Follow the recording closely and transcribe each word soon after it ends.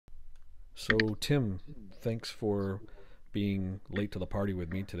So, Tim, thanks for being late to the party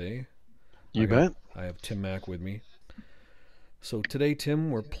with me today. I You got bet. I have Tim Mack with me. So today, Tim,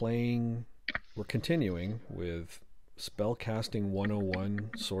 we're continuing with Spellcasting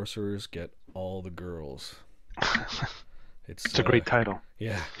 101. Sorcerers get all the girls. It's It's a great title.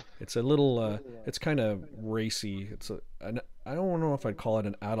 yeah, it's a little it's kind of racy. I don't know if I'd call it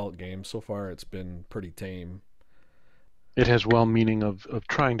an adult game. So far, it's been pretty tame. It has well meaning of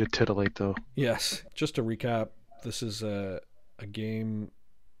trying to titillate, though. Yes, just to recap, this is a game.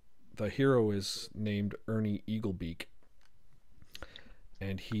 The hero is named Ernie Eaglebeak,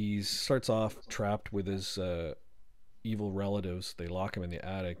 and he starts off trapped with his evil relatives. They lock him in the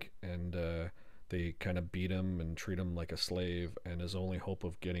attic, and they kind of beat him and treat him like a slave. And his only hope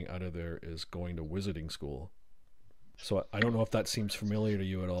of getting out of there is going to wizarding school. So I don't know if that seems familiar to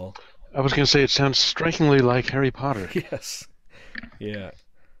you at all. I was going to say it sounds strikingly like Harry Potter. Yes. Yeah.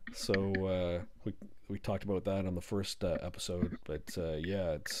 So we talked about that on the first episode, but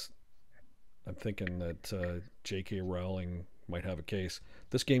yeah, it's I'm thinking that J.K. Rowling might have a case.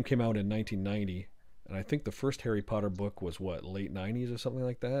 This game came out in 1990, and I think the first Harry Potter book was what, late 90s or something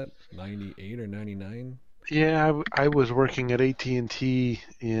like that, 98 or 99. Yeah, I was working at AT&T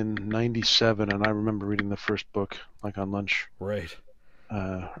in '97, and I remember reading the first book like on lunch Right,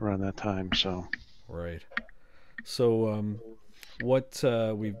 around that time. So, right. So what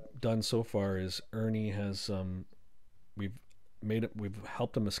we've done so far is Ernie has we've we've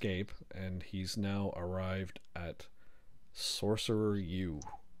helped him escape, and he's now arrived at Sorcerer U,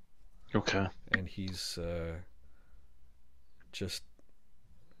 okay. and he's just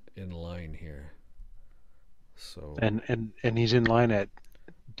in line here. So And he's in line at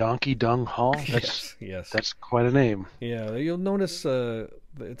Donkey Dung Hall. yes, yes, That's quite a name. yeah. You'll notice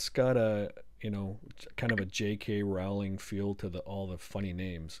it's got a kind of a J.K. Rowling feel to the all the funny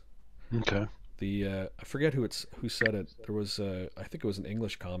names. Okay. The I forget who said it. There was I think it was an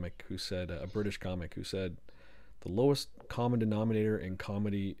English comic who said a British comic who said the lowest common denominator in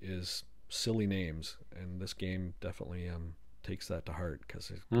comedy is silly names, and this game definitely takes that to heart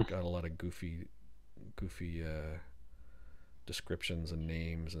because it's Hmm. got a lot of goofy descriptions and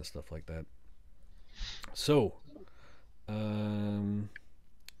names and stuff like that. So um,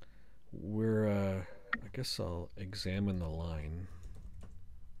 we're I guess I'll examine the line,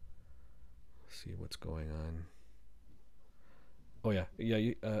 see what's going on. Oh yeah,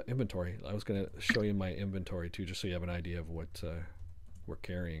 yeah. Inventory. I was gonna show you my inventory too, just so you have an idea of what we're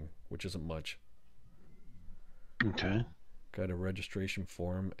carrying, which isn't much. Okay. Got a registration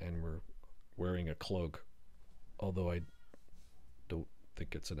form, and we're wearing a cloak. Although I don't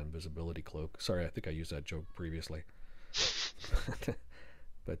think it's an invisibility cloak. Sorry, I think I used that joke previously.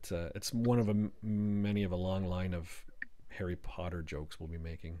 But it's one of many of a long line of Harry Potter jokes we'll be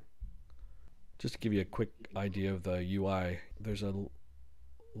making. Just to give you a quick idea of the UI, there's a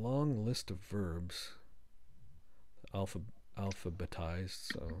long list of verbs, alpha,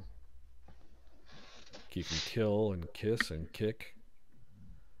 alphabetized. So you can kill and kiss and kick.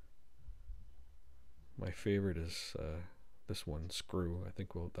 My favorite is this one, screw. I think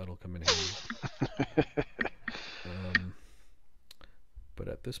that'll come in handy. Um, but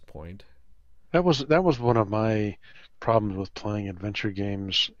at this point, That was one of my problems with playing adventure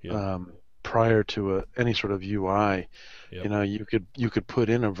games yep, prior to any sort of UI. yep, You could put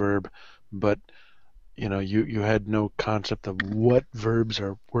in a verb, but you had no concept of what verbs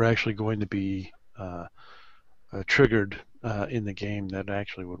were actually going to be triggered in the game that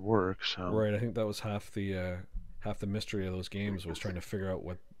actually would work. So right. I think that was half the mystery of those games was trying to figure out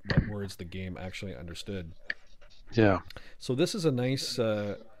what words the game actually understood. yeah, So this is a nice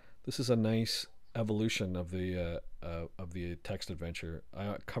evolution of the text adventure.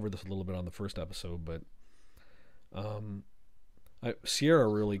 I covered this a little bit on the first episode, but um, Sierra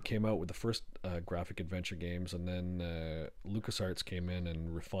really came out with the first graphic adventure games, and then LucasArts came in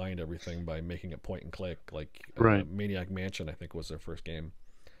and refined everything by making it point and click. Like right. Maniac Mansion, I think was their first game,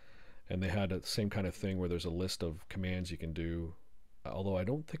 and they had the same kind of thing where there's a list of commands you can do. Although I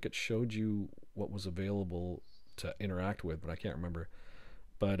don't think it showed you what was available to interact with, but I can't remember.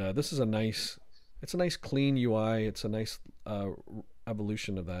 But this is it's a nice clean UI. It's a nice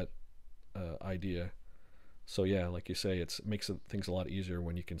evolution of that idea. So yeah, like you say, it makes things a lot easier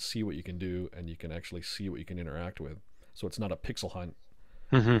when you can see what you can do and you can actually see what you can interact with. So it's not a pixel hunt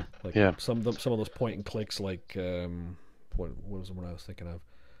Hmm. like Yeah, some of those point and clicks like what was the one I was thinking of?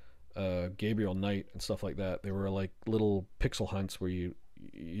 Gabriel Knight and stuff like that. They were like little pixel hunts where you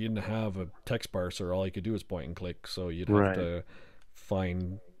didn't have a text parser. All you could do was point and click. So you'd have right. to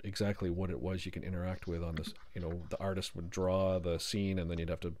find exactly what it was you can interact with on this. The artist would draw the scene, and then you'd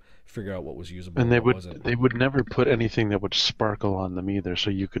have to figure out what was usable And and what wasn't. they would never put anything that would sparkle on them either.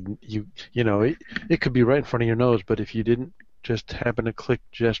 So it could be right in front of your nose, but if you didn't just happen to click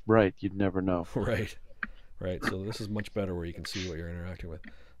just right, you'd never know. Right, right. So this is much better where you can see what you're interacting with.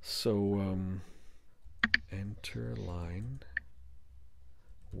 So enter line.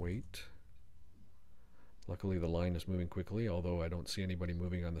 Wait. Luckily, the line is moving quickly, although I don't see anybody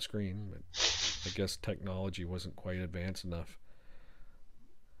moving on the screen. But I guess technology wasn't quite advanced enough.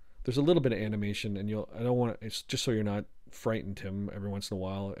 There's a little bit of animation, and I don't want to. It's just so you're not frightened, Tim. Every once in a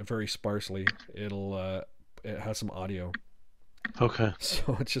while, very sparsely, it has some audio. Okay.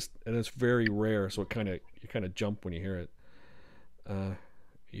 So it's very rare. So you kind of jump when you hear it.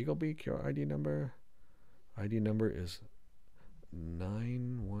 Eaglebeak, your ID number. ID number is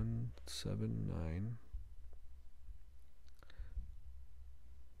 9179.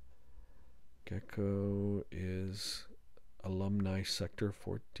 Gecko is alumni sector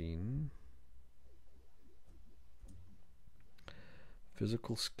 14.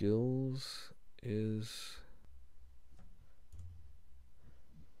 Physical skills is.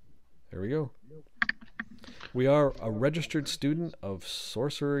 There we go. We are a registered student of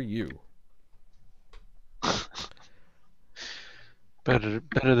Sorcerer U. Better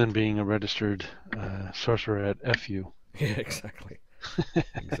than being a registered sorcerer at FU. Yeah, exactly.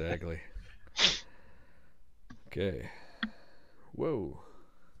 Exactly. Okay. Whoa.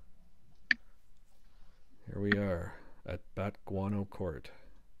 Here we are at Bat Guano Court.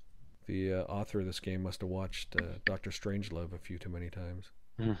 The author of this game must have watched Dr. Strangelove a few too many times.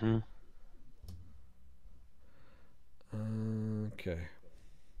 Mm-hmm. Okay.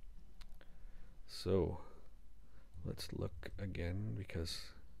 So, let's look again because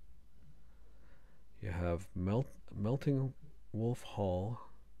you have Melting Wolf Hall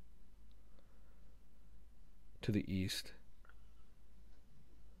to the east.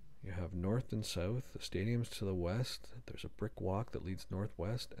 You have north and south. The stadium's to the west. There's a brick walk that leads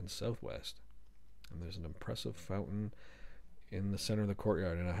northwest and southwest. And there's an impressive fountain in the center of the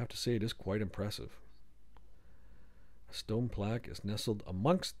courtyard. And I have to say, it is quite impressive. A stone plaque is nestled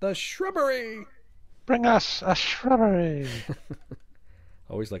amongst the shrubbery. Bring us a shrubbery. I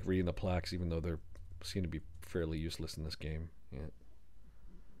always like reading the plaques, even though they seem to be fairly useless in this game. Yeah.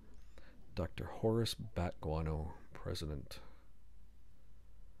 Dr. Horace Batguano, president.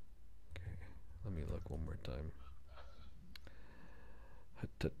 Okay, let me look one more time. Hut.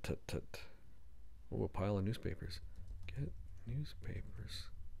 Oh, a pile of newspapers. Get newspapers.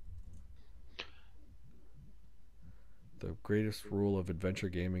 The greatest rule of adventure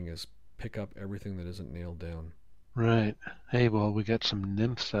gaming is pick up everything that isn't nailed down. Right. Hey, well, we got some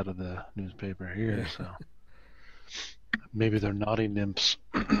nymphs out of the newspaper here, so maybe they're naughty nymphs.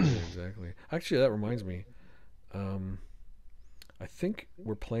 Yeah, exactly. Actually, that reminds me. I think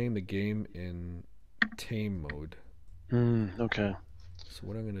we're playing the game in tame mode. Okay. So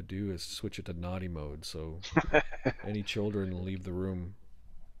what I'm going to do is switch it to naughty mode. So any children leave the room.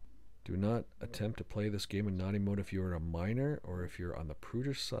 Do not attempt to play this game in naughty mode if you're a minor, or if you're on the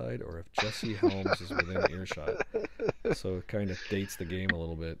prudish side, or if Jesse Helms is within earshot. So it kind of dates the game a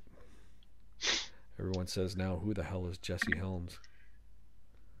little bit. Everyone says now, who the hell is Jesse Helms?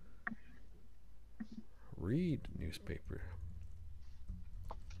 Read newspaper.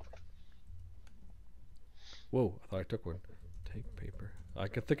 Whoa, I thought I took one. Take paper. I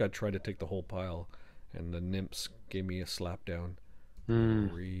think I tried to take the whole pile, and the nymphs gave me a slap down.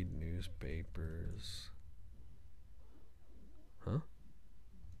 Read newspapers. Huh?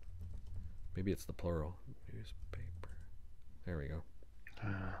 Maybe it's the plural. Newspaper. There we go.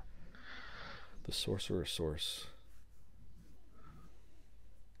 The sorcerer source.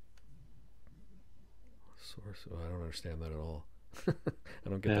 Source. Oh, I don't understand that at all. I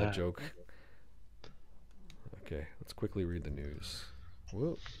don't get that joke. Okay, let's quickly read the news.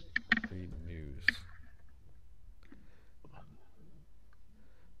 Whoa. Read news.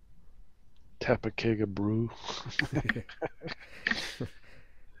 Tap a keg of brew.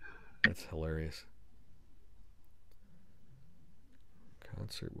 That's hilarious.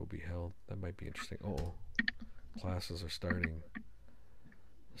 Concert will be held. That might be interesting. Oh, classes are starting.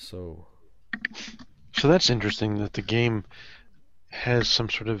 So that's interesting that the game has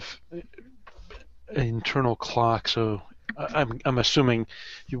some sort of internal clock. So I'm assuming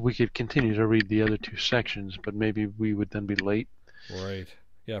we could continue to read the other two sections, but maybe we would then be late. Right.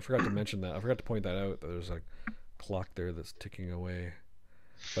 Yeah, I forgot to mention that. I forgot to point that out. That there's a clock there that's ticking away.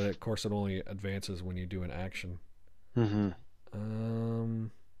 But of course, it only advances when you do an action. Mm-hmm.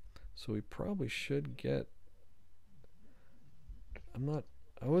 So we probably should get. I'm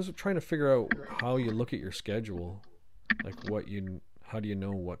I was trying to figure out how you look at your schedule, like how do you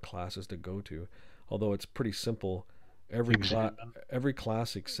know what classes to go to? Although it's pretty simple, Examine. every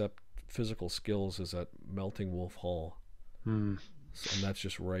class except physical skills is at Melting Wolf Hall, Hmm. and that's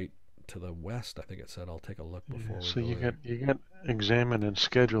just right to the west. I think it said. I'll take a look Yeah, before we so go there. you got examine and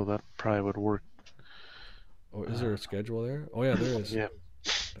schedule. That probably would work. Oh, is there Uh, a schedule there? Oh yeah, there is. yeah.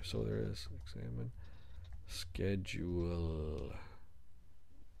 So there is. Examine schedule.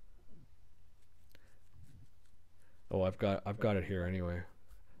 Oh, I've got it here anyway.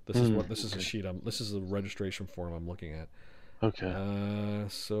 This is a Okay. sheet. This is the registration form I'm looking at. Okay.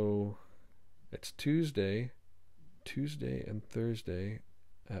 So it's Tuesday and Thursday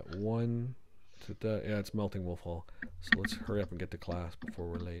at 1 to yeah, it's Melting Wolf Hall. So let's hurry up and get to class before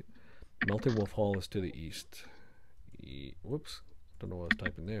we're late. Melting Wolf Hall is to the east. Whoops, don't know what I was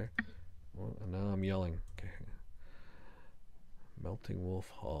typing there. Well, and now I'm yelling. Okay. Melting Wolf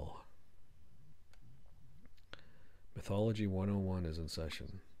Hall. Mythology 101 is in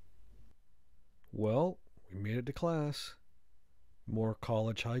session. Well, we made it to class. More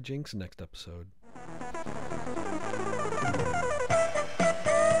college hijinks next episode.